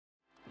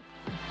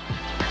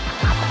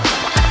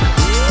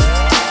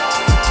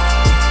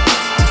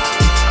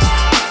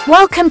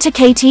Welcome to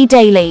KT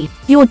Daily,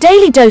 your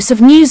daily dose of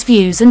news,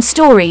 views and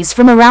stories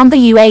from around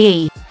the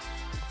UAE.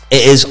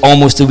 It is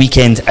almost the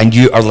weekend and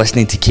you are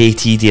listening to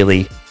KT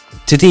Daily.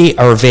 Today,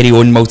 our very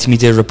own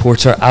multimedia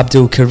reporter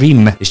Abdul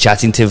Karim is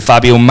chatting to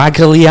Fabio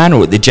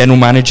Magliano, the general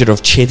manager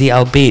of Chedi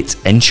Al Bayt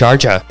in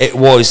Sharjah. It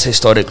was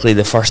historically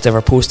the first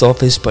ever post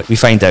office, but we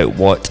find out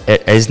what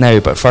it is now.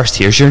 But first,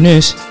 here's your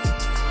news.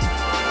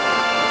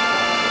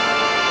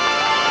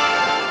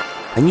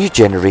 A new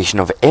generation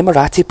of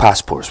Emirati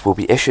passports will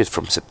be issued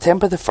from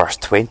September the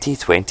 1st,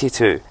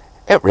 2022.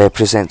 It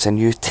represents a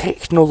new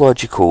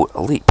technological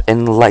leap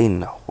in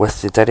line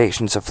with the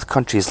directions of the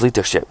country's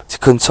leadership to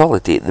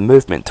consolidate the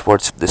movement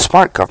towards the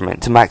smart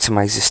government to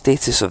maximise the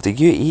status of the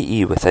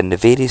UAE within the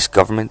various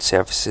government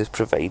services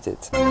provided.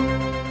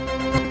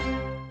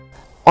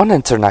 On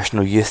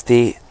International Youth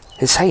Day,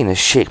 His Highness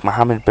Sheikh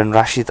Mohammed bin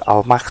Rashid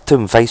Al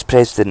Maktoum, Vice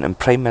President and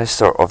Prime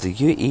Minister of the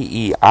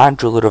UAE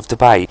and ruler of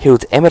Dubai,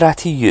 hailed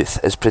Emirati youth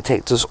as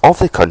protectors of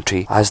the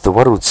country as the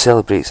world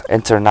celebrates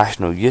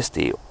International Youth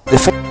Day. The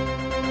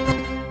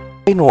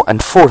final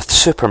and fourth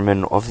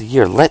supermoon of the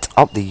year lit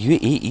up the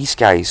UAE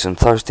skies on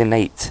Thursday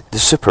night. The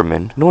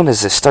supermoon, known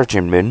as the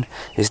sturgeon moon,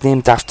 is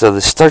named after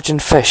the sturgeon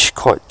fish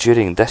caught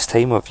during this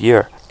time of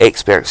year.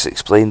 Experts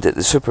explained that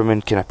the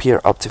supermoon can appear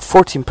up to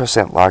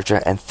 14%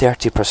 larger and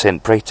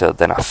 30% brighter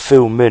than a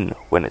full moon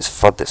when it's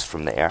furthest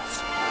from the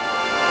Earth.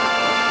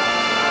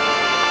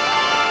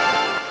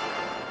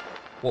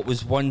 What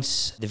was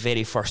once the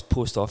very first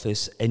post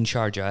office in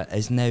Sharjah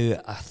is now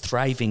a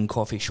thriving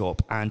coffee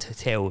shop and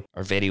hotel.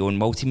 Our very own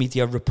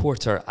multimedia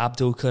reporter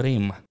Abdul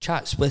Karim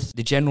chats with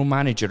the general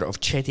manager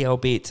of Chedi Al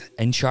Bayt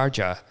in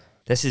Sharjah.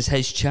 This is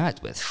his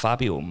chat with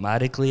Fabio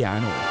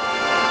Magliano.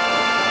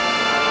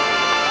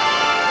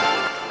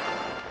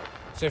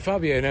 So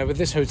Fabio, now with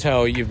this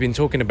hotel, you've been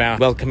talking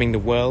about welcoming the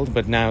world,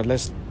 but now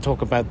let's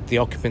talk about the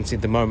occupancy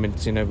at the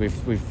moment. You know,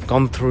 we've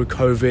gone through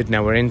COVID,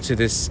 now we're into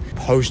this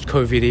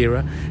post-COVID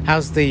era.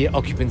 How's the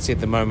occupancy at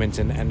the moment,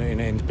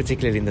 and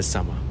particularly in the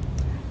summer?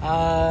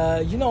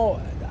 I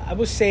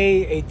would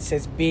say it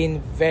has been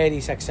very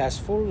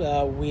successful.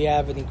 We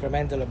have an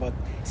incremental about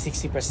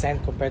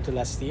 60% compared to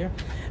last year.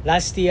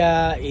 Last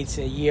year, it's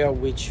a year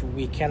which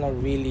we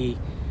cannot really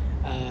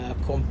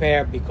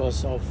compare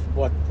because of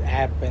what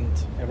happened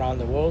around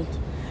the world.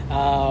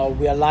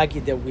 We are lucky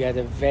that we had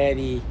a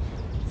very,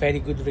 very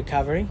good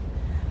recovery.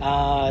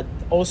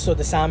 Also,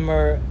 the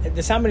summer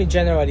in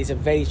general is a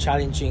very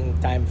challenging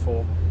time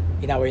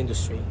in our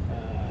industry,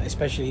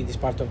 especially in this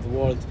part of the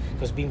world,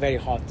 because it's been very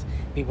hot.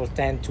 People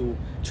tend to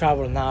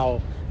travel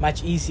now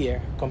much easier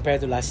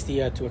compared to last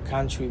year to a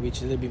country which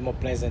is a little bit more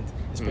pleasant,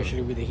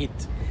 especially with the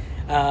heat.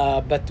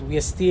 But we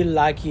are still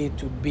lucky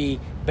to be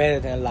better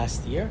than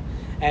last year.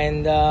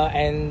 And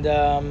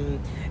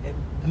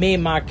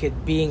main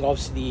market being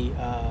obviously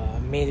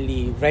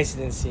mainly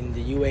residents in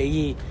the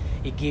UAE,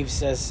 it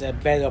gives us a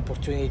better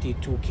opportunity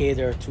to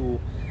cater to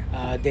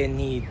their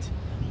need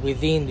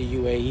within the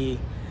UAE,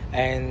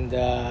 and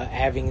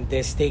having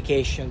their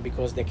staycation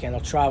because they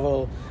cannot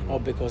travel or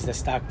because they're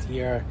stuck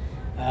here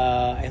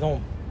at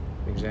home.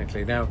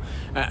 Exactly. Now,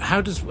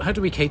 how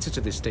do we cater to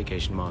this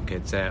staycation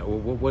market?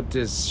 What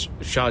does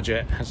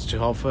Sharjah has to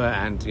offer,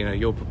 and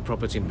your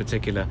property in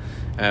particular,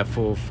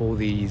 for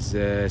these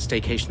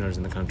staycationers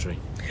in the country?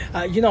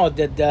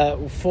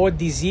 For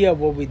this year,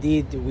 what we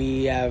did,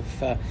 we have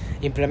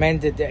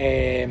implemented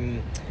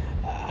I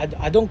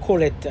don't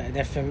call it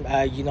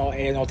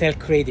an hotel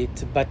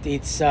credit, but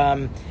it's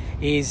a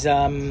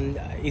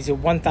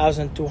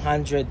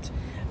 1,200.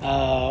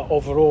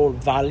 Overall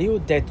value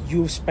that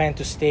you spend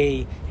to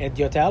stay at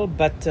the hotel,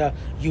 but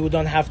you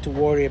don't have to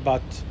worry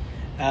about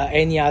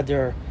any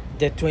other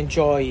that to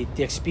enjoy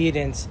the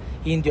experience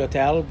in the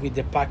hotel with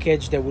the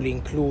package that will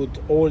include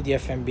all the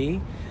F&B,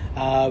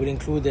 will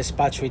include the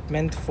spa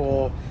treatment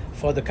for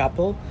the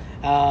couple,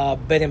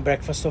 bed and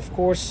breakfast, of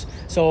course.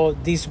 So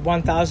this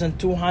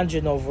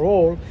 1,200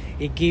 overall,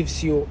 it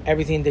gives you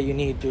everything that you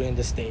need during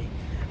the stay.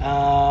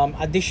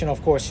 Addition,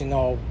 of course,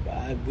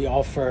 we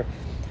offer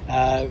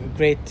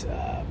great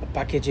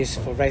packages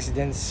for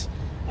residents,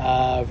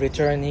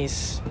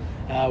 returnees.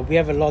 We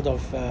have a lot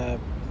of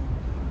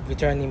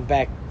returning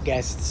back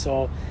guests,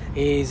 so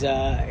it's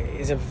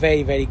a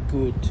very, very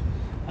good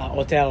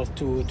hotel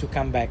to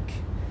come back.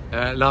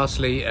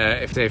 Lastly,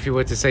 if you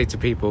were to say to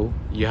people,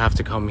 you have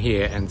to come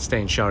here and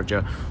stay in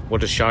Sharjah,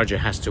 what does Sharjah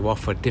has to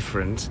offer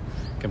different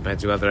compared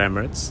to other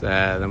Emirates,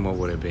 then what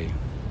would it be?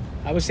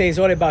 I would say it's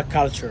all about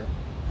culture.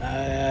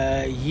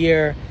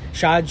 Here,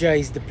 Sharjah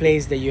is the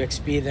place that you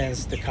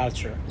experience the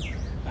culture,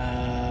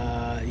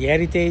 the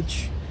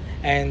heritage,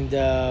 and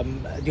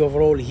the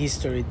overall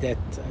history that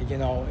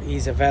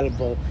is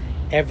available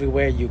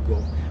everywhere you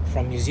go,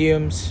 from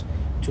museums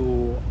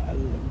to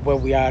where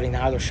we are in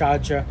Al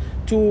Sharjah,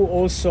 to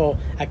also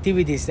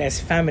activities as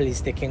families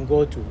they can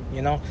go to.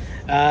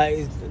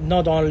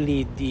 Not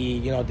only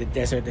the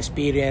desert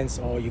experience,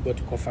 or you go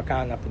to Khor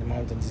Fakkan up in the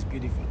mountains, is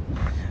beautiful,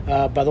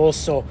 but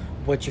also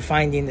what you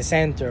find in the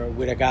center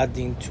with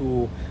regarding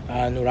to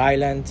Noor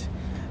Island.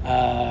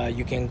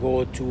 You can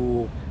go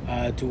to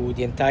to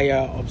the entire,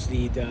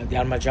 obviously, the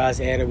Al-Majaz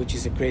area, which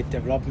is a great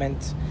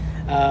development.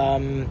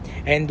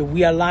 And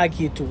we are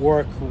lucky to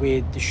work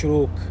with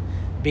Shuruk,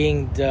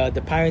 being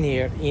the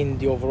pioneer in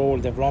the overall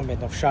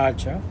development of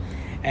Sharjah,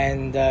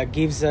 and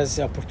gives us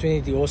the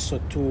opportunity also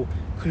to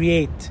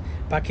create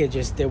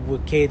packages that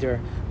would cater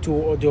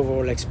to the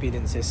overall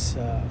experiences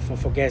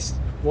for guests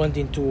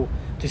wanting to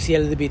see a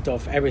little bit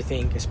of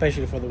everything,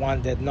 especially for the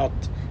one that not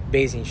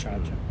based in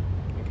Sharjah.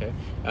 Okay.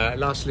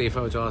 Lastly, if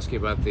I were to ask you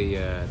about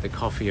the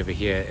coffee over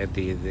here at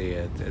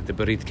the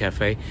Barid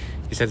Cafe,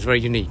 you said it's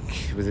very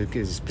unique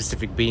with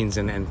specific beans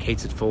and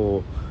catered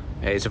for.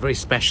 It's a very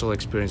special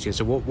experience here.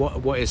 So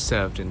what is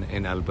served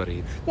in Al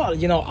Barid? Well,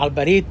 Al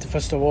Barid,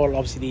 first of all,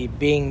 obviously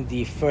being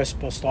the first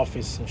post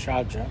office in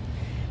Sharjah,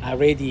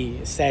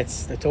 already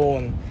sets the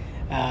tone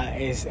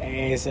as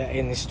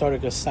an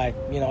historical site.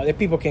 The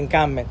people can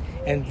come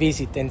and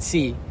visit and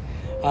see.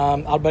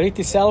 Al Barid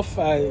itself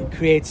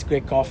creates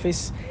great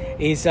coffees.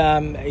 Is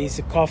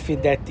a coffee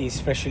that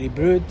is freshly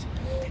brewed.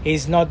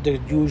 It's not the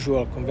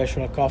usual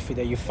conventional coffee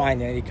that you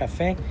find in any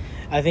cafe.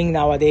 I think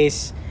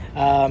nowadays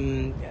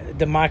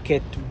the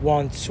market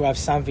wants to have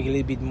something a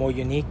little bit more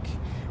unique,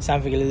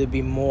 something a little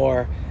bit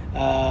more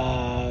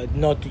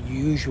not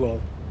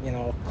usual,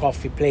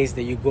 coffee place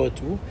that you go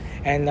to,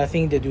 and I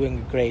think they're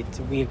doing great.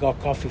 We got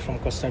coffee from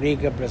Costa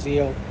Rica,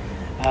 Brazil,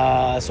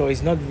 so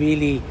it's not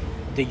really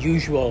the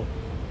usual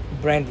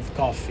brand of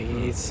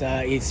coffee.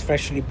 It's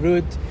freshly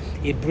brewed,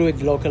 it's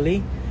brewed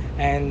locally,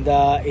 and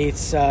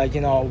it's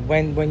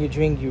when you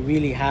drink, you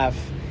really have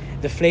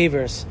the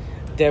flavors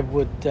that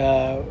would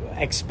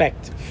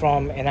expect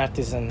from an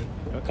artisan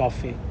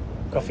coffee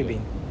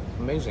bean.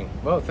 Amazing.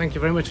 Well, thank you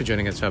very much for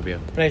joining us,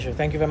 Fabio. Pleasure.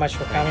 Thank you very much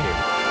for coming.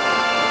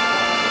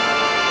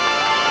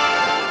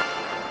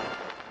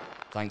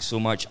 Thanks so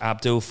much,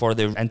 Abdul, for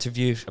the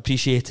interview.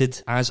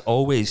 Appreciated, as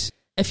always.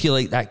 If you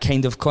like that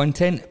kind of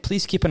content,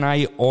 please keep an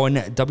eye on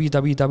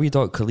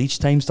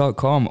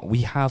www.collegetimes.com.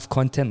 We have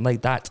content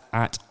like that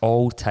at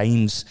all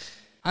times.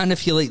 And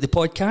if you like the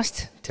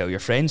podcast, tell your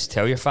friends,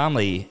 tell your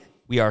family.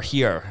 We are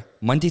here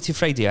Monday to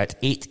Friday at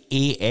 8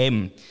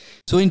 a.m.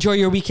 So enjoy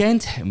your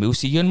weekend, and we'll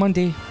see you on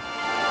Monday.